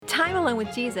time alone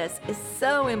with Jesus is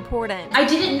so important. I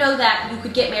didn't know that you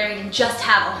could get married and just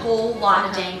have a whole lot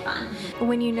of dang fun.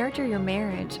 When you nurture your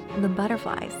marriage, the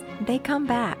butterflies, they come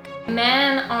back.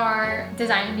 Men are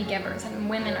designed to be givers and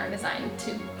women are designed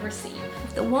to receive.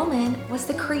 The woman was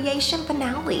the creation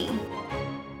finale.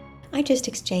 I just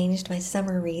exchanged my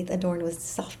summer wreath adorned with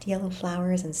soft yellow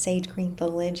flowers and sage green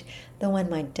foliage, the one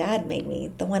my dad made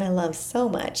me, the one I love so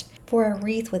much, for a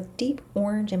wreath with deep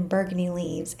orange and burgundy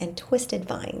leaves and twisted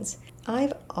vines.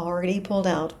 I've already pulled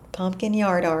out pumpkin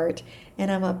yard art, and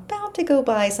I'm about to go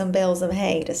buy some bales of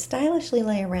hay to stylishly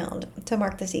lay around to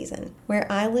mark the season. Where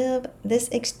I live, this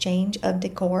exchange of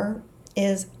decor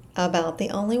is about the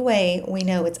only way we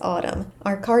know it's autumn.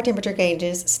 Our car temperature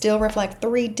gauges still reflect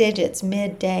 3 digits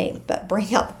midday, but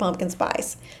bring out the pumpkin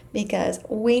spice because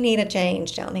we need a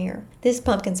change down here. This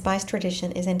pumpkin spice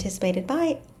tradition is anticipated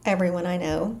by everyone I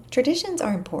know. Traditions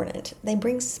are important. They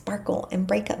bring sparkle and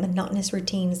break up monotonous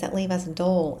routines that leave us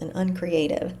dull and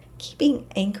uncreative.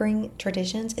 Anchoring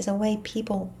traditions is a way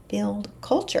people build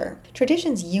culture.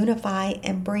 Traditions unify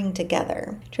and bring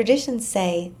together. Traditions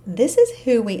say, this is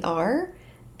who we are,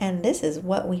 and this is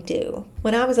what we do.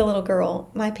 When I was a little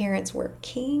girl, my parents were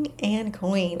king and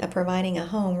queen of providing a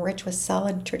home rich with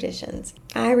solid traditions.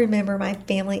 I remember my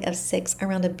family of 6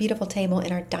 around a beautiful table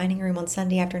in our dining room on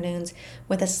Sunday afternoons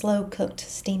with a slow-cooked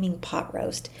steaming pot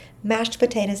roast, mashed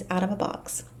potatoes out of a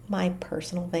box, my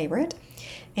personal favorite,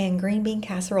 and green bean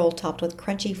casserole topped with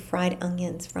crunchy fried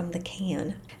onions from the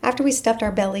can. After we stuffed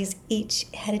our bellies, each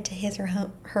headed to his or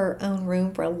her own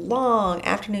room for a long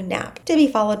afternoon nap, to be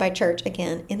followed by church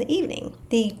again in the evening.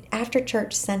 The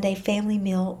after-church Sunday family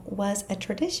meal was a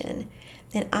tradition,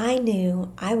 and I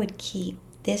knew I would keep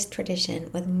this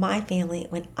tradition with my family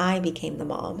when I became the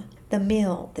mom. The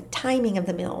meal, the timing of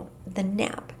the meal, the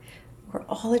nap were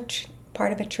all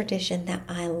part of a tradition that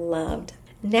I loved.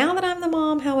 Now that I'm the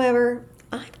mom, however,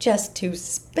 I'm just too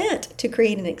spent to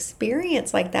create an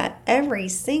experience like that every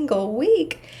single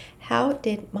week. How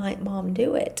did my mom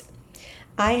do it?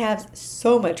 I have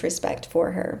so much respect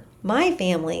for her. My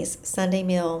family's Sunday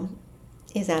meal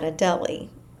is at a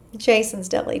deli, Jason's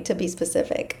Deli to be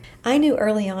specific. I knew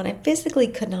early on I physically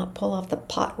could not pull off the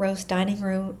pot roast dining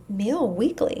room meal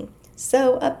weekly.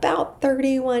 So about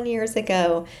 31 years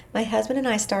ago, my husband and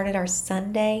I started our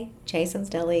Sunday Jason's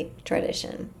Deli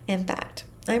tradition. In fact,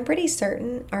 I'm pretty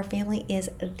certain our family is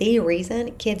the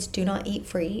reason kids do not eat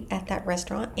free at that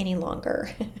restaurant any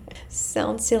longer.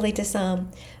 Sounds silly to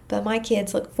some, but my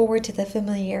kids look forward to the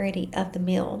familiarity of the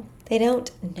meal. They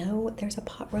don't know there's a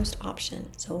pot roast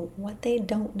option, so what they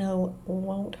don't know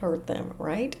won't hurt them,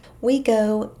 right? We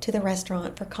go to the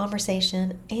restaurant for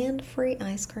conversation and free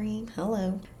ice cream.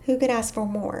 Hello. Who could ask for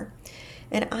more?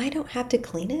 And I don't have to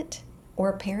clean it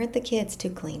or parent the kids to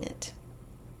clean it.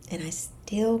 And I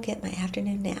still get my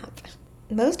afternoon nap.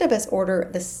 Most of us order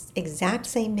the exact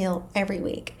same meal every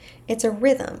week. It's a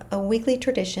rhythm, a weekly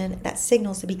tradition that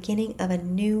signals the beginning of a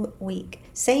new week.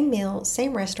 Same meal,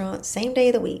 same restaurant, same day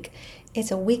of the week.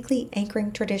 It's a weekly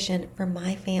anchoring tradition for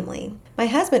my family. My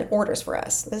husband orders for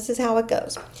us. This is how it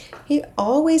goes. He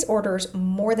always orders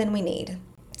more than we need.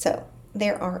 So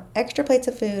there are extra plates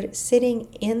of food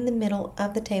sitting in the middle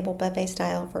of the table buffet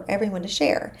style for everyone to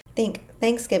share. Think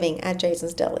Thanksgiving at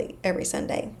Jason's Deli every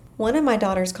Sunday. One of my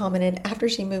daughters commented after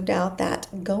she moved out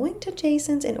that going to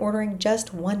Jason's and ordering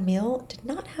just one meal did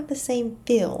not have the same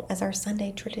feel as our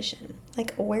Sunday tradition.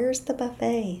 Like, where's the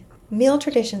buffet? Meal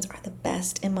traditions are the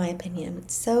best in my opinion.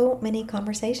 So many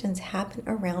conversations happen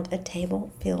around a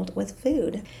table filled with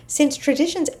food. Since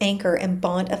traditions anchor and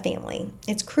bond a family,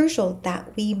 it's crucial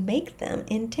that we make them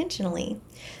intentionally.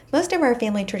 Most of our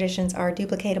family traditions are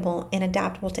duplicatable and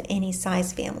adaptable to any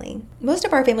size family.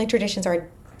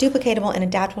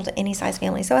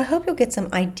 So I hope you'll get some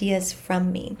ideas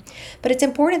from me. But it's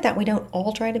important that we don't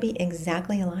all try to be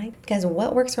exactly alike, because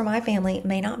what works for my family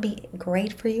may not be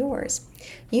great for yours.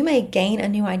 You may gain a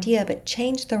new idea, but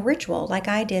change the ritual like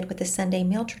I did with the Sunday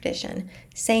meal tradition.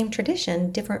 Same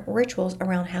tradition, different rituals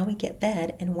around how we get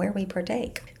fed and where we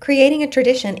partake. Creating a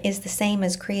tradition is the same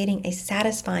as creating a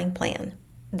satisfying plan.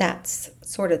 That's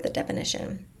sort of the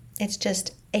definition. It's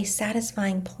just a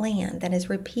satisfying plan that is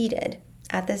repeated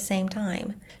at the same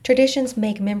time. Traditions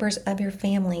make members of your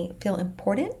family feel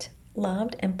important,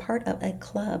 loved, and part of a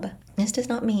club. This does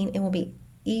not mean it will be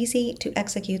easy to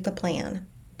execute the plan,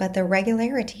 but the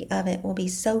regularity of it will be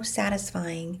so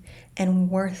satisfying and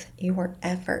worth your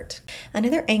effort.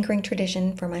 Another anchoring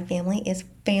tradition for my family is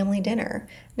family dinner.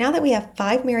 Now that we have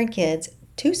 5 married kids,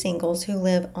 2 singles who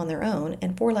live on their own,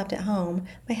 and 4 left at home,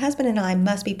 my husband and I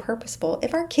must be purposeful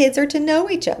if our kids are to know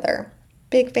each other.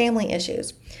 Big family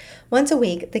issues. Once a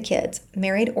week, the kids,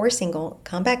 married or single,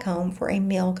 come back home for a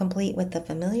meal complete with the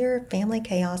familiar family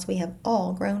chaos we have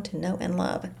all grown to know and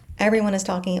love. Everyone is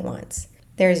talking at once.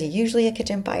 There's usually a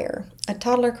kitchen fire, a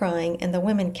toddler crying, and the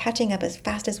women catching up as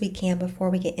fast as we can before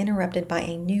we get interrupted by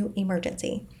a new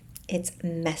emergency. It's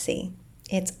messy.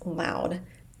 It's loud.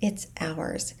 It's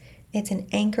ours. It's an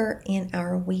anchor in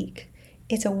our week.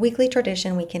 It's a weekly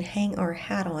tradition we can hang our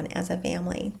hat on as a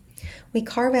family. We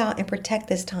carve out and protect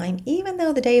this time even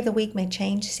though the day of the week may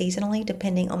change seasonally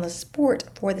depending on the sport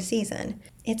for the season.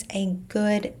 It's a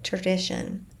good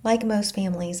tradition. Like most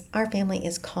families, our family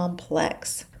is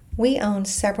complex. We own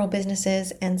several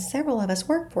businesses and several of us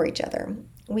work for each other.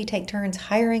 We take turns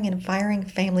hiring and firing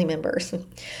family members.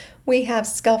 We have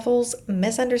scuffles,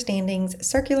 misunderstandings,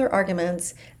 circular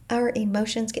arguments. Our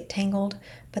emotions get tangled,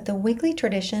 but the weekly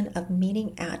tradition of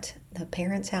meeting at the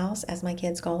parents' house, as my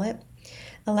kids call it,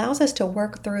 allows us to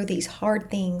work through these hard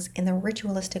things in the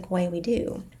ritualistic way we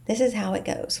do. This is how it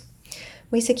goes.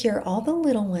 We secure all the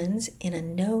little ones in a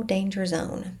no danger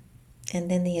zone. And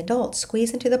then the adults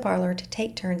squeeze into the parlor to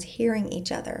take turns hearing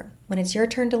each other. When it's your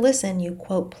turn to listen, you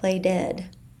quote, play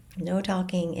dead. No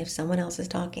talking if someone else is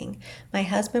talking. My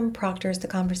husband proctors the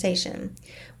conversation.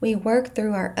 We work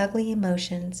through our ugly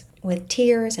emotions with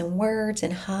tears and words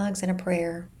and hugs and a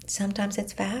prayer. Sometimes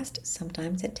it's fast,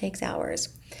 sometimes it takes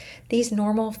hours. These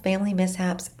normal family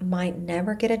mishaps might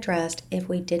never get addressed if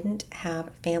we didn't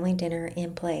have family dinner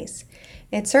in place.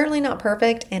 It's certainly not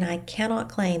perfect, and I cannot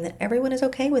claim that everyone is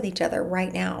okay with each other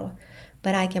right now.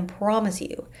 But I can promise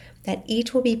you that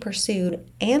each will be pursued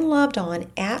and loved on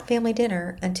at family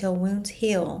dinner until wounds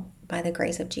heal by the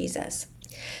grace of Jesus.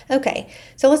 Okay,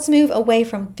 so let's move away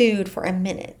from food for a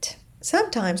minute.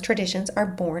 Sometimes traditions are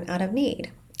born out of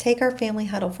need. Take our family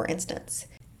huddle, for instance.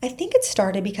 I think it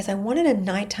started because I wanted a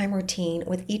nighttime routine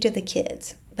with each of the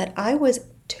kids, but I was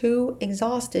too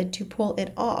exhausted to pull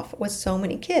it off with so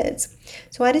many kids.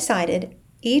 So I decided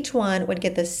each one would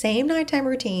get the same nighttime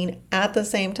routine at the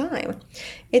same time.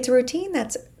 It's a routine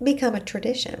that's become a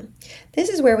tradition. This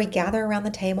is where we gather around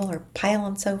the table or pile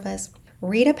on sofas,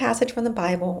 read a passage from the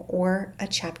Bible or a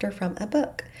chapter from a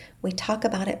book. We talk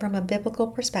about it from a biblical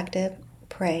perspective,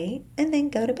 pray, and then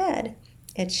go to bed.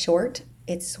 It's short,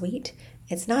 it's sweet,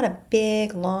 it's not a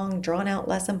big, long, drawn-out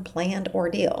lesson planned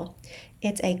ordeal.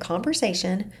 It's a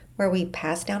conversation where we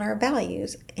pass down our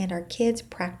values and our kids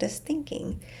practice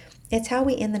thinking. It's how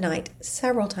we end the night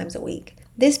several times a week.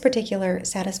 This particular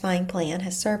satisfying plan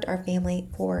has served our family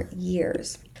for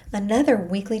years. Another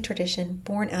weekly tradition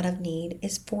born out of need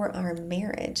is for our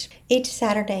marriage. Each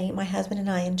Saturday, my husband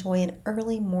and I enjoy an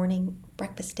early morning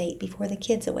breakfast date before the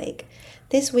kids awake.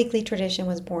 This weekly tradition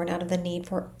was born out of the need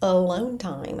for alone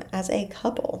time as a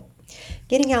couple.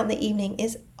 Getting out in the evening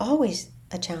is always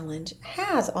a challenge,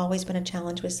 has always been a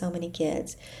challenge with so many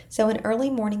kids. So an early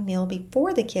morning meal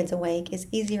before the kids awake is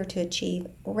easier to achieve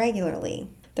regularly.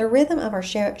 The rhythm of our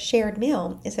shared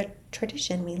meal is a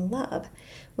tradition we love.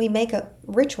 We make a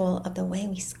ritual of the way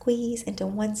we squeeze into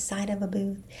one side of a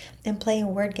booth and play a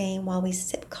word game while we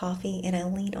sip coffee and I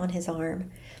lean on his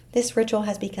arm. This ritual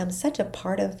has become such a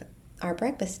part of our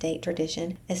breakfast date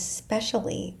tradition,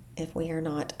 especially if we are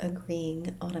not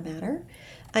agreeing on a matter.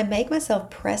 I make myself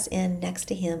press in next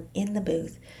to him in the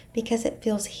booth because it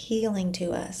feels healing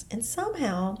to us and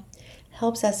somehow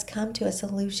helps us come to a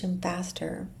solution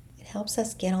faster. It helps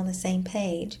us get on the same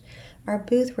page. Our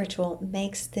booth ritual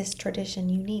makes this tradition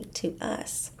unique to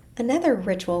us. Another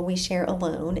ritual we share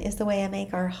alone is the way I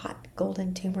make our hot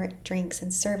golden turmeric drinks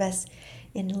and serve us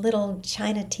in little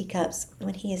china teacups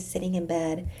when he is sitting in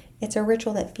bed. It's a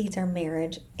ritual that feeds our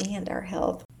marriage and our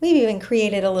health. We've even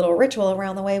created a little ritual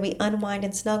around the way we unwind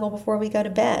and snuggle before we go to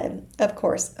bed. Of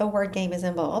course, a word game is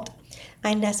involved.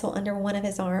 I nestle under one of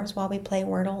his arms while we play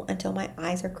Wordle until my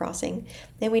eyes are crossing.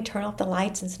 Then we turn off the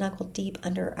lights and snuggle deep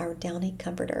under our downy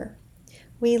comforter.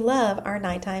 We love our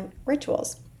nighttime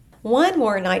rituals. One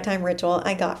more nighttime ritual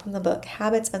I got from the book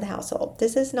Habits of the Household.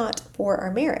 This is not for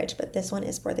our marriage, but this one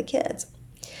is for the kids.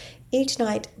 Each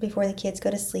night before the kids go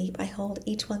to sleep, I hold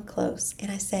each one close and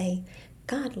I say,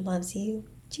 God loves you.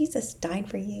 Jesus died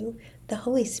for you. The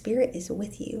Holy Spirit is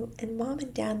with you. And Mom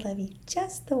and Dad love you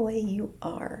just the way you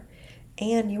are.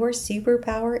 And your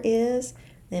superpower is,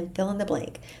 then fill in the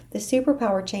blank. The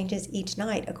superpower changes each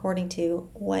night according to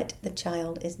what the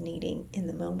child is needing in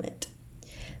the moment.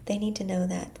 They need to know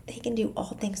that they can do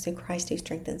all things through Christ who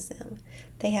strengthens them.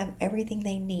 They have everything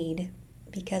they need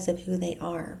because of who they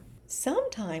are.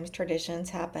 Sometimes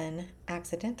traditions happen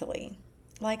accidentally,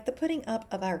 like the putting up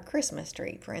of our Christmas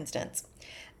tree, for instance.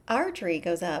 Our tree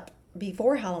goes up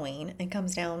before Halloween and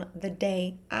comes down the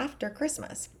day after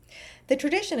Christmas. The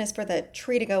tradition is for the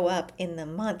tree to go up in the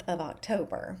month of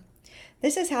October.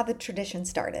 This is how the tradition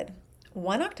started.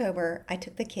 One October, I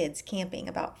took the kids camping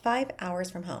about 5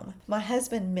 hours from home. My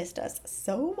husband missed us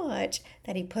so much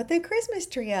that he put the Christmas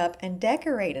tree up and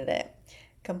decorated it,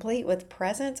 complete with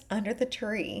presents under the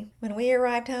tree. When we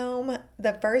arrived home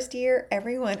the first year,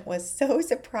 everyone was so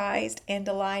surprised and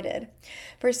delighted.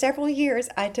 For several years,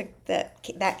 I took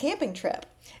that camping trip,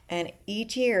 and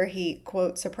each year he,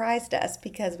 quote, surprised us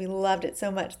because we loved it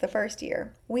so much the first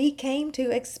year. We came to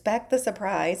expect the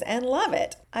surprise and love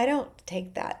it. I don't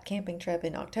take that camping trip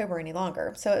in October any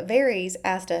longer, so it varies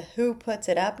as to who puts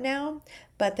it up now,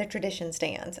 but the tradition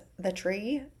stands. The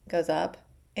tree goes up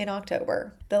in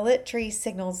October. The lit tree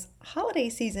signals holiday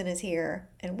season is here,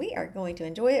 and we are going to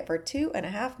enjoy it for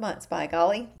 2.5 months, by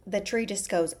golly. The tree just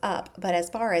goes up, but as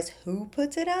far as who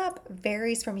puts it up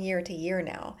varies from year to year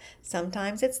now.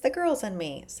 Sometimes it's the girls and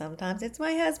me, sometimes it's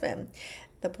my husband.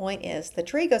 The point is, the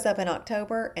tree goes up in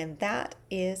October, and that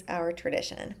is our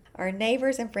tradition. Our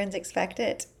neighbors and friends expect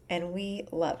it, and we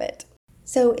love it.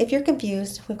 So if you're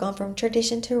confused, we've gone from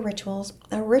tradition to rituals.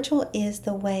 A ritual is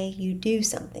the way you do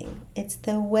something. It's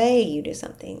the way you do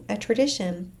something. A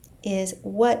tradition is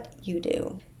what you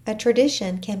do. A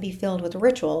tradition can be filled with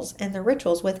rituals, and the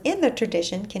rituals within the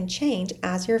tradition can change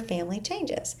as your family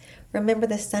changes. Remember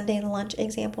the Sunday lunch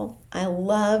example? I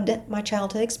loved my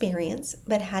childhood experience,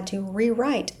 but had to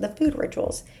rewrite the food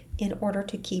rituals in order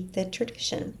to keep the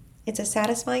tradition. It's a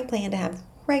satisfying plan to have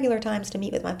regular times to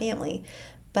meet with my family,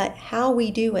 but how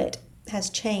we do it has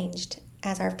changed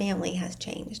as our family has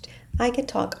changed. I could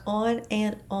talk on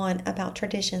and on about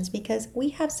traditions because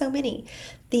we have so many.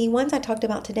 The ones I talked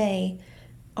about today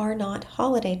are not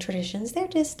holiday traditions. They're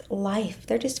just life.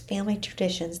 They're just family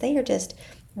traditions. They are just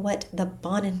what the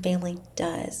Bonin family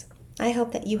does. I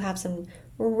hope that you have some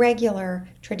regular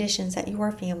traditions that your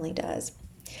family does.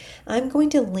 I'm going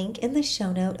to link in the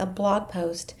show note a blog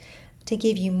post to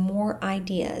give you more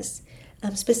ideas,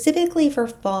 specifically for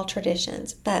fall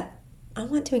traditions, but I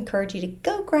want to encourage you to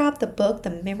go grab the book, The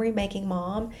Memory Making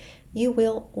Mom. You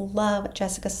will love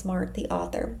Jessica Smart, the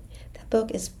author. The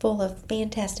book is full of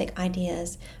fantastic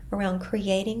ideas around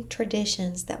creating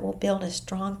traditions that will build a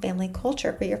strong family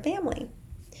culture for your family.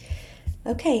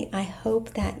 Okay, I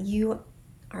hope that you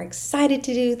are excited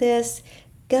to do this.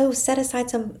 Go set aside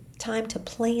some time to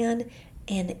plan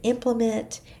and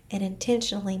implement and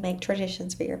intentionally make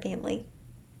traditions for your family.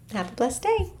 Have a blessed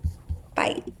day.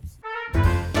 Bye.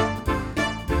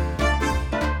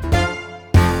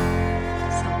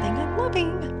 Something I'm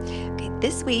loving. Okay,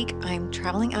 this week I'm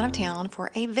traveling out of town for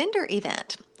a vendor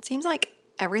event. It seems like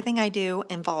everything I do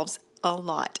involves a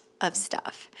lot of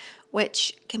stuff,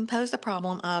 which can pose the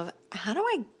problem of how do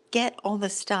I get all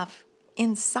this stuff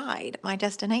inside my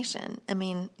destination? I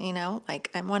mean,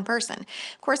 like I'm one person.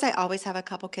 Of course, I always have a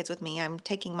couple kids with me. I'm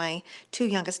taking my 2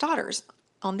 youngest daughters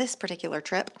on this particular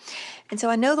trip. And so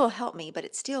I know they'll help me, but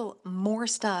it's still more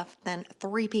stuff than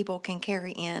 3 people can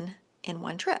carry in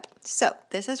one trip. So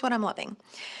this is what I'm loving.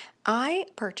 I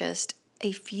purchased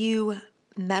a few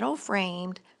metal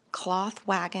framed cloth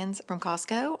wagons from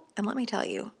Costco. And let me tell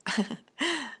you,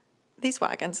 these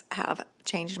wagons have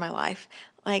changed my life.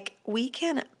 Like, we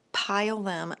can pile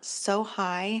them so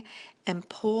high and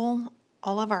pull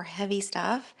all of our heavy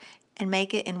stuff and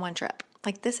make it in one trip.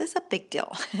 Like, this is a big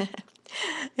deal.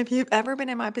 If you've ever been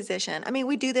in my position, I mean,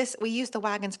 we do this, we use the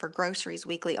wagons for groceries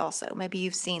weekly also. Maybe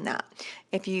you've seen that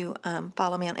if you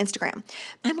follow me on Instagram.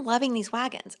 I'm loving these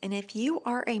wagons. And if you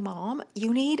are a mom,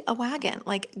 you need a wagon.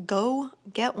 Like, go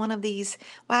get one of these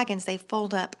wagons. They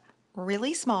fold up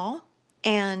really small,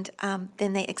 and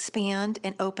then they expand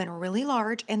and open really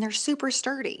large, and they're super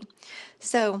sturdy.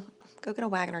 So go get a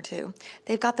wagon or two.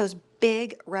 They've got those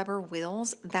big rubber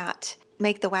wheels that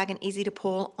make the wagon easy to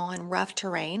pull on rough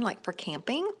terrain, like for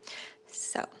camping.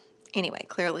 So anyway,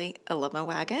 clearly I love my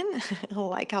wagon. I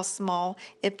like how small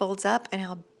it folds up and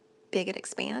how big it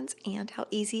expands and how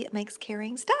easy it makes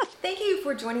carrying stuff. Thank you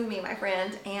for joining me, my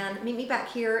friend, and meet me back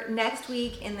here next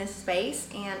week in this space.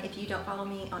 And if you don't follow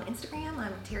me on Instagram,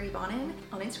 I'm Terry Bonin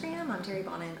on Instagram. I'm Terry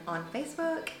Bonin on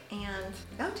Facebook,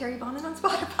 and Terry Bonin on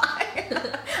Spotify.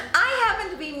 I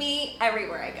happen to be me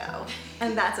everywhere I go,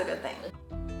 and that's a good thing.